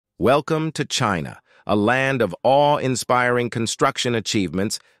Welcome to China, a land of awe-inspiring construction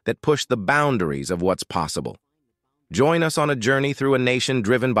achievements that push the boundaries of what's possible. Join us on a journey through a nation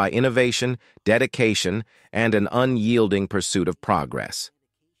driven by innovation, dedication, and an unyielding pursuit of progress.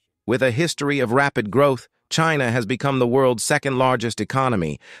 With a history of rapid growth, China has become the world's second-largest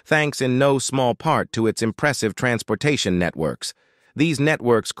economy, thanks in no small part to its impressive transportation networks. These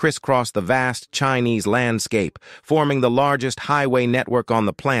networks crisscross the vast Chinese landscape, forming the largest highway network on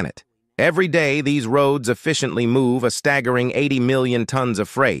the planet. Every day, these roads efficiently move a staggering 80 million tons of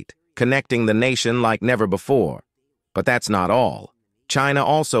freight, connecting the nation like never before. But that's not all. China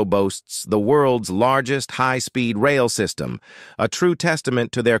also boasts the world's largest high-speed rail system, a true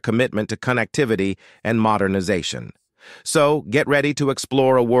testament to their commitment to connectivity and modernization. So, get ready to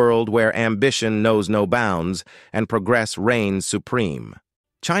explore a world where ambition knows no bounds and progress reigns supreme.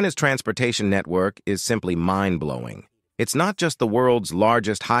 China's transportation network is simply mind-blowing. It's not just the world's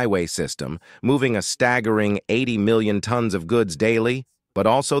largest highway system, moving a staggering 80 million tons of goods daily, but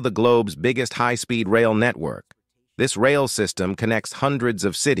also the globe's biggest high-speed rail network. This rail system connects hundreds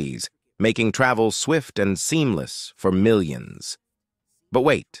of cities, making travel swift and seamless for millions. But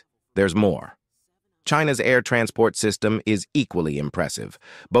wait, there's more. China's air transport system is equally impressive,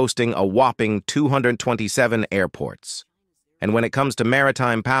 boasting a whopping 227 airports. And when it comes to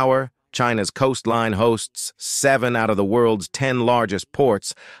maritime power, China's coastline hosts 7 out of the world's 10 largest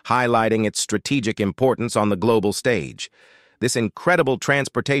ports, highlighting its strategic importance on the global stage. This incredible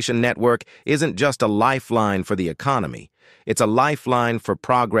transportation network isn't just a lifeline for the economy, it's a lifeline for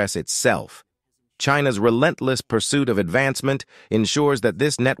progress itself. China's relentless pursuit of advancement ensures that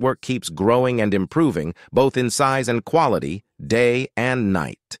this network keeps growing and improving, both in size and quality, day and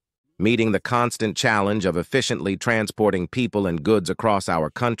night. Meeting the constant challenge of efficiently transporting people and goods across our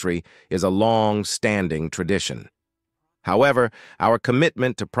country is a long-standing tradition. However, our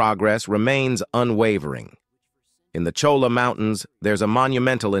commitment to progress remains unwavering. In the Chola Mountains, there's a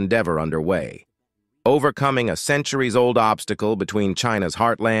monumental endeavor underway, overcoming a centuries-old obstacle between China's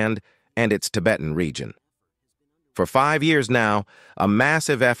heartland and its Tibetan region. For 5 years now, a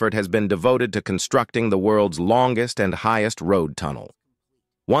massive effort has been devoted to constructing the world's longest and highest road tunnel.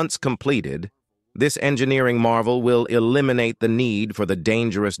 Once completed, this engineering marvel will eliminate the need for the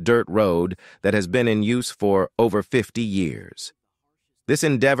dangerous dirt road that has been in use for over 50 years. This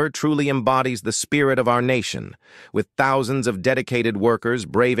endeavor truly embodies the spirit of our nation, with thousands of dedicated workers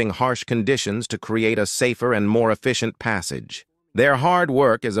braving harsh conditions to create a safer and more efficient passage. Their hard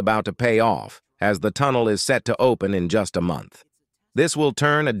work is about to pay off, as the tunnel is set to open in just a month. This will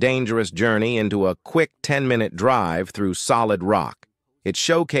turn a dangerous journey into a quick 10-minute drive through solid rock. It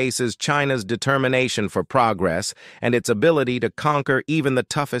showcases China's determination for progress and its ability to conquer even the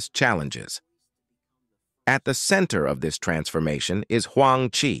toughest challenges. At the center of this transformation is Huang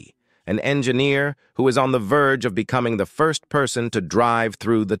Qi, an engineer who is on the verge of becoming the first person to drive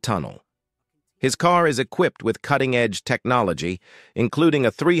through the tunnel. His car is equipped with cutting-edge technology, including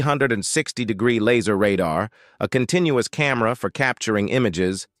a 360-degree laser radar, a continuous camera for capturing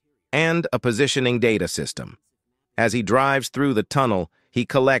images, and a positioning data system. As he drives through the tunnel, he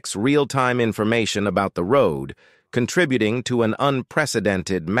collects real-time information about the road, contributing to an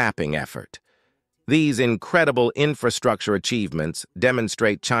unprecedented mapping effort. These incredible infrastructure achievements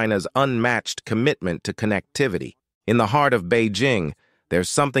demonstrate China's unmatched commitment to connectivity. In the heart of Beijing, there's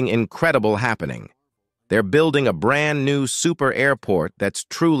something incredible happening. They're building a brand new super airport that's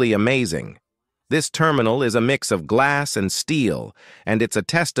truly amazing. This terminal is a mix of glass and steel, and it's a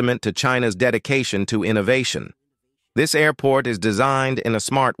testament to China's dedication to innovation. This airport is designed in a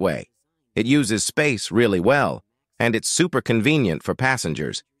smart way. It uses space really well, and it's super convenient for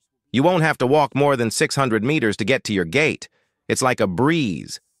passengers. You won't have to walk more than 600 meters to get to your gate. It's like a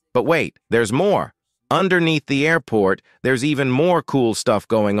breeze. But wait, there's more. Underneath the airport, there's even more cool stuff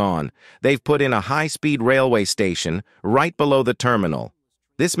going on. They've put in a high-speed railway station right below the terminal.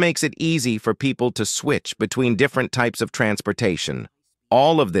 This makes it easy for people to switch between different types of transportation.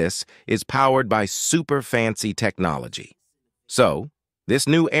 All of this is powered by super fancy technology. So, this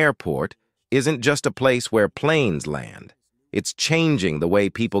new airport isn't just a place where planes land. It's changing the way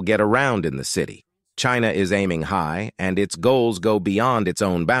people get around in the city. China is aiming high, and its goals go beyond its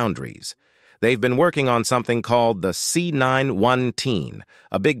own boundaries. They've been working on something called the C919,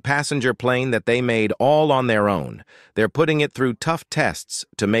 a big passenger plane that they made all on their own. They're putting it through tough tests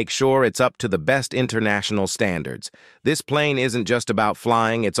to make sure it's up to the best international standards. This plane isn't just about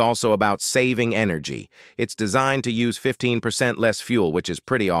flying, it's also about saving energy. It's designed to use 15% less fuel, which is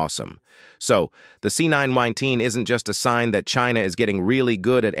pretty awesome. So, the C919 isn't just a sign that China is getting really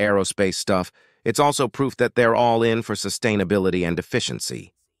good at aerospace stuff, it's also proof that they're all in for sustainability and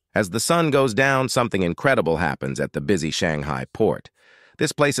efficiency. As the sun goes down, something incredible happens at the busy Shanghai port.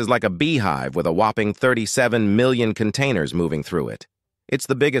 This place is like a beehive with a whopping 37 million containers moving through it. It's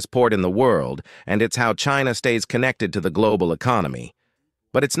the biggest port in the world, and it's how China stays connected to the global economy.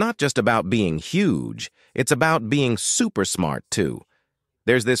 But it's not just about being huge, it's about being super smart, too.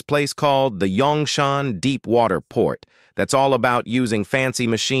 There's this place called the Yongshan Deep Water Port that's all about using fancy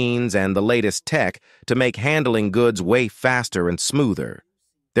machines and the latest tech to make handling goods way faster and smoother.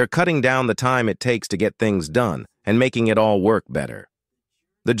 They're cutting down the time it takes to get things done and making it all work better.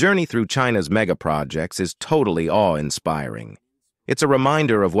 The journey through China's megaprojects is totally awe-inspiring. It's a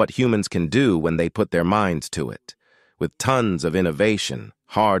reminder of what humans can do when they put their minds to it, with tons of innovation,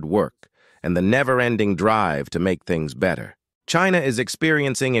 hard work, and the never-ending drive to make things better. China is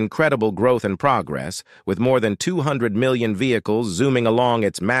experiencing incredible growth and progress, with more than 200 million vehicles zooming along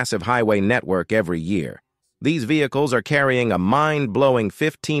its massive highway network every year. These vehicles are carrying a mind-blowing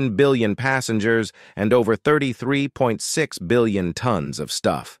 15 billion passengers and over 33.6 billion tons of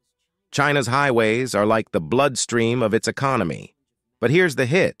stuff. China's highways are like the bloodstream of its economy. But here's the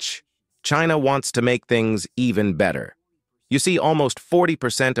hitch. China wants to make things even better. You see, almost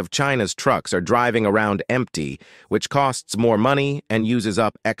 40% of China's trucks are driving around empty, which costs more money and uses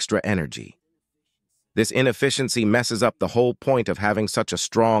up extra energy. This inefficiency messes up the whole point of having such a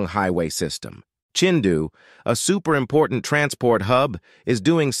strong highway system. Chengdu, a super important transport hub, is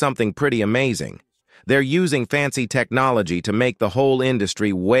doing something pretty amazing. They're using fancy technology to make the whole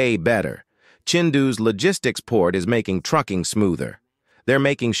industry way better. Chengdu's logistics port is making trucking smoother. They're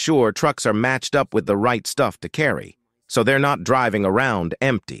making sure trucks are matched up with the right stuff to carry, so they're not driving around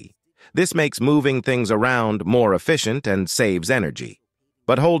empty. This makes moving things around more efficient and saves energy.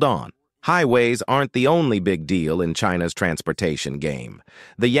 But hold on. Highways aren't the only big deal in China's transportation game.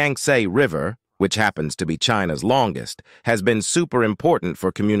 The Yangtze River, which happens to be China's longest, has been super important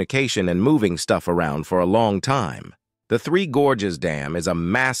for communication and moving stuff around for a long time. The Three Gorges Dam is a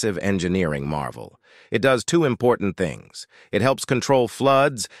massive engineering marvel. It does two important things. It helps control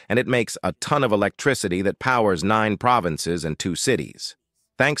floods, and it makes a ton of electricity that powers 9 provinces and 2 cities.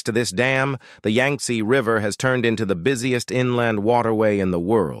 Thanks to this dam, the Yangtze River has turned into the busiest inland waterway in the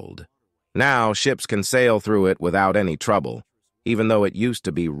world. Now, ships can sail through it without any trouble, even though it used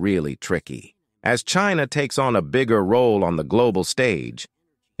to be really tricky. As China takes on a bigger role on the global stage,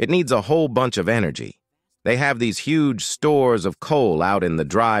 it needs a whole bunch of energy. They have these huge stores of coal out in the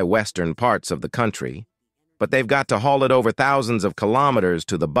dry western parts of the country, but they've got to haul it over thousands of kilometers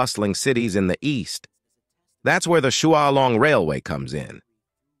to the bustling cities in the east. That's where the Shualong Railway comes in.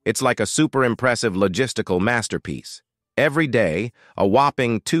 It's like a super impressive logistical masterpiece. Every day, a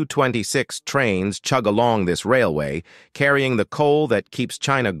whopping 226 trains chug along this railway, carrying the coal that keeps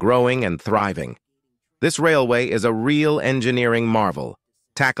China growing and thriving. This railway is a real engineering marvel,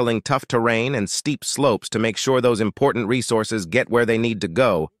 tackling tough terrain and steep slopes to make sure those important resources get where they need to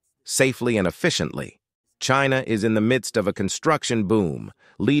go, safely and efficiently. China is in the midst of a construction boom,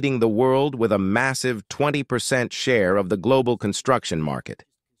 leading the world with a massive 20% share of the global construction market.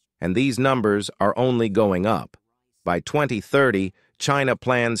 And these numbers are only going up. By 2030, China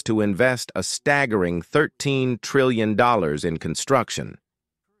plans to invest a staggering $13 trillion in construction.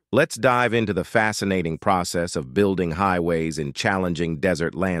 Let's dive into the fascinating process of building highways in challenging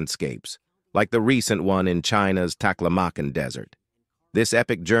desert landscapes, like the recent one in China's Taklamakan Desert. This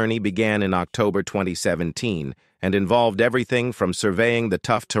epic journey began in October 2017 and involved everything from surveying the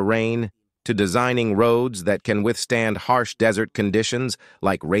tough terrain to designing roads that can withstand harsh desert conditions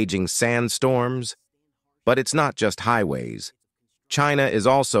like raging sandstorms. But it's not just highways. China is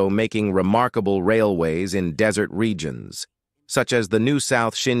also making remarkable railways in desert regions, such as the New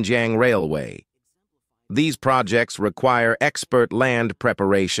South Xinjiang Railway. These projects require expert land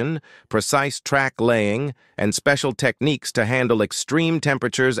preparation, precise track laying, and special techniques to handle extreme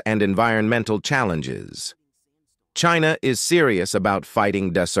temperatures and environmental challenges. China is serious about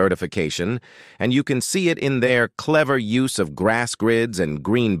fighting desertification, and you can see it in their clever use of grass grids and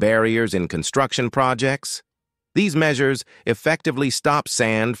green barriers in construction projects. These measures effectively stop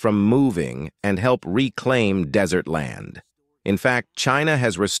sand from moving and help reclaim desert land. In fact, China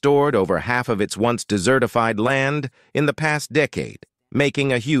has restored over half of its once desertified land in the past decade,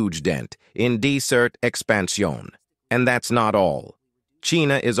 making a huge dent in desert expansion. And that's not all.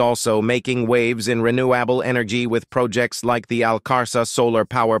 China is also making waves in renewable energy with projects like the Al-Qarsa solar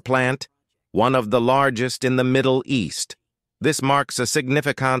power plant, one of the largest in the Middle East. This marks a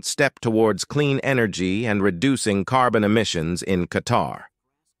significant step towards clean energy and reducing carbon emissions in Qatar.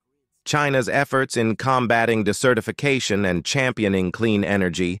 China's efforts in combating desertification and championing clean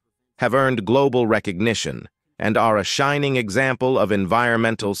energy have earned global recognition, and are a shining example of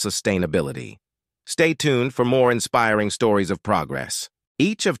environmental sustainability. Stay tuned for more inspiring stories of progress.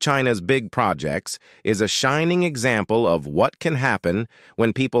 Each of China's big projects is a shining example of what can happen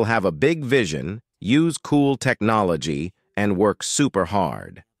when people have a big vision, use cool technology, and work super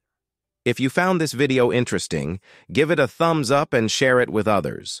hard. If you found this video interesting, give it a thumbs up and share it with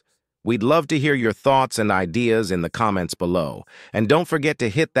others. We'd love to hear your thoughts and ideas in the comments below. And don't forget to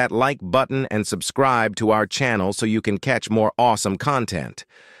hit that like button and subscribe to our channel so you can catch more awesome content.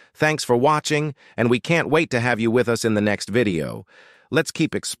 Thanks for watching, and we can't wait to have you with us in the next video. Let's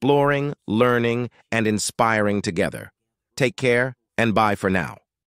keep exploring, learning, and inspiring together. Take care, and bye for now.